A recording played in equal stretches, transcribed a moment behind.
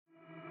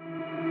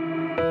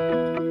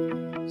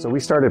So we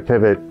started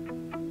Pivot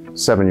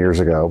 7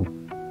 years ago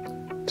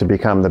to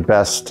become the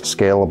best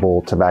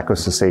scalable tobacco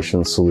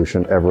cessation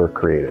solution ever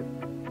created.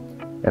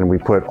 And we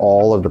put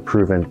all of the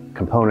proven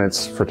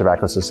components for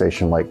tobacco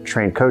cessation like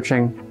trained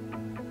coaching,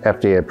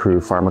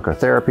 FDA-approved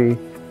pharmacotherapy,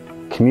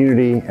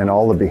 community, and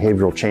all the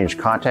behavioral change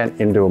content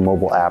into a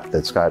mobile app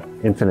that's got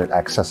infinite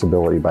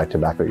accessibility by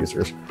tobacco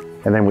users.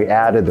 And then we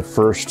added the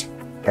first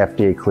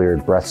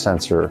FDA-cleared breath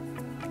sensor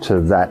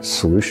to that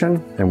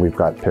solution, and we've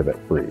got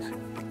Pivot Breathe.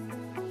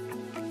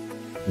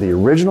 The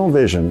original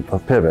vision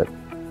of Pivot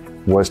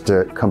was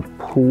to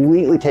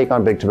completely take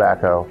on big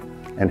tobacco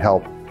and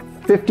help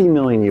 50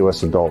 million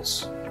US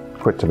adults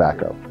quit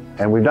tobacco.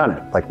 And we've done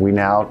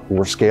it.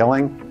 We're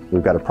scaling.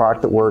 We've got a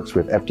product that works.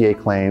 We have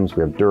FDA claims.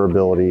 We have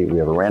durability. We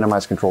have a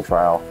randomized control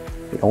trial,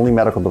 the only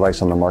medical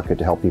device on the market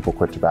to help people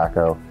quit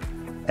tobacco.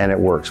 And it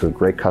works with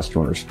great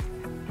customers.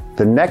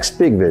 The next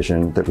big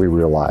vision that we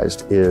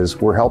realized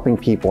is we're helping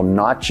people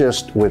not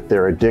just with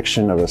their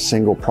addiction of a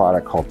single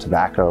product called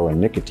tobacco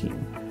and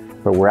nicotine,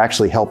 but we're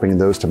actually helping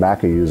those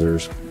tobacco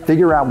users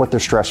figure out what their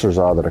stressors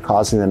are that are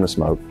causing them to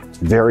smoke. It's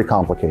very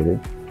complicated,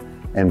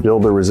 and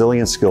build their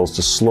resilience skills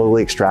to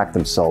slowly extract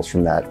themselves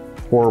from that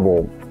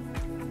horrible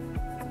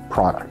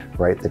product,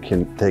 right? That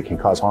can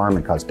cause harm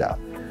and cause death.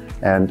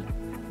 And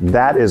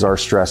that is our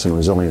stress and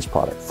resilience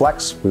product.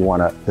 Flex,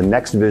 the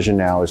next vision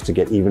now is to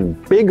get even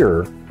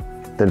bigger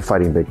than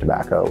fighting big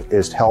tobacco,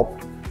 is to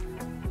help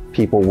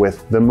people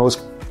with the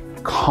most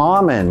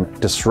common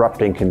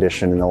disrupting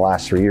condition in the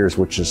last 3 years,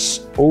 which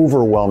is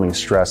overwhelming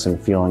stress and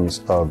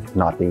feelings of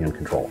not being in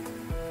control.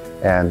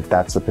 And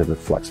that's the Pivot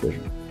Flex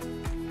vision.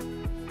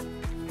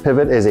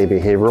 Pivot is a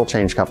behavioral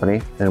change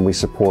company, and we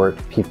support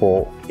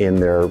people in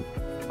their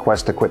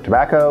quest to quit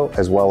tobacco,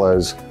 as well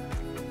as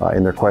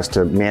in their quest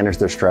to manage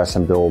their stress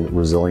and build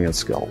resilience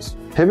skills.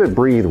 Pivot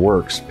Breathe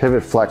works,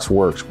 Pivot Flex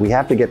works. We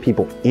have to get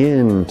people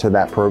into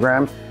that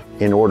program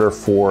in order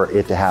for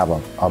it to have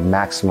a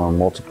maximum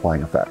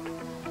multiplying effect.